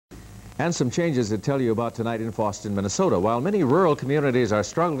And some changes to tell you about tonight in Fosston, Minnesota. While many rural communities are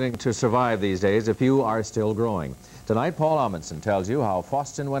struggling to survive these days, a few are still growing. Tonight, Paul Amundsen tells you how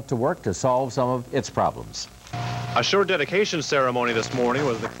Fosston went to work to solve some of its problems. A short dedication ceremony this morning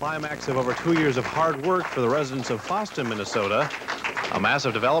was the climax of over 2 years of hard work for the residents of Fosston, Minnesota. A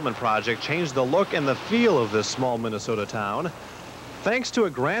massive development project changed the look and the feel of this small Minnesota town. Thanks to a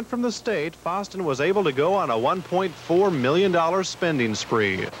grant from the state, Fosston was able to go on a $1.4 million spending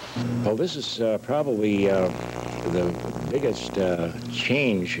spree. Well, this is probably the biggest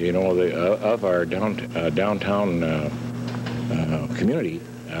change, of our downtown community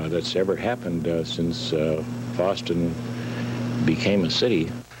that's ever happened since Fosston became a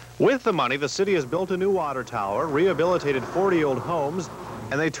city. With the money, the city has built a new water tower, rehabilitated 40 old homes,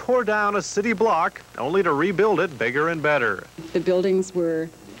 and they tore down a city block only to rebuild it bigger and better. The buildings were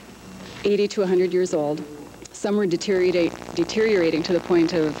 80 to 100 years old. Some were deteriorating to the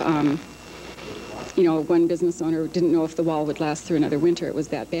point of, one business owner didn't know if the wall would last through another winter. It was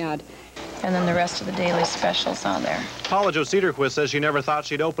that bad. And then the rest of the daily specials on there. Paula Jo Cedarquist says she never thought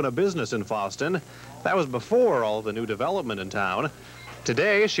she'd open a business in Fosston. That was before all the new development in town.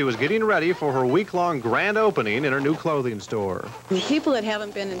 Today, she was getting ready for her week-long grand opening in her new clothing store. People that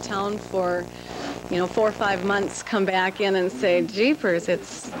haven't been in town for, 4 or 5 months come back in and say, jeepers,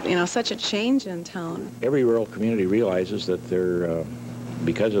 it's, such a change in town. Every rural community realizes that they're,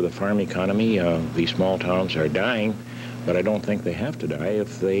 because of the farm economy, these small towns are dying, but I don't think they have to die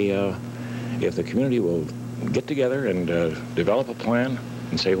if the community will get together and develop a plan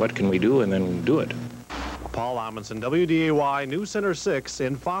and say, what can we do, and then do it. Paul Amundsen, WDAY News Center 6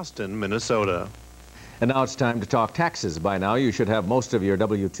 in Fosston, Minnesota. And now it's time to talk taxes. By now, you should have most of your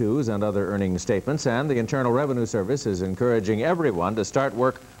W-2s and other earning statements, and the Internal Revenue Service is encouraging everyone to start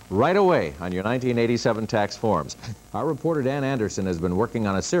work right away on your 1987 tax forms. Our reporter Dan Anderson has been working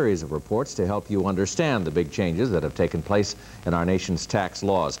on a series of reports to help you understand the big changes that have taken place in our nation's tax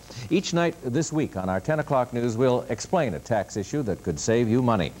laws. Each night this week on our 10 o'clock news, we'll explain a tax issue that could save you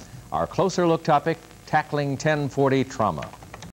money. Our closer look topic, tackling 1040 trauma.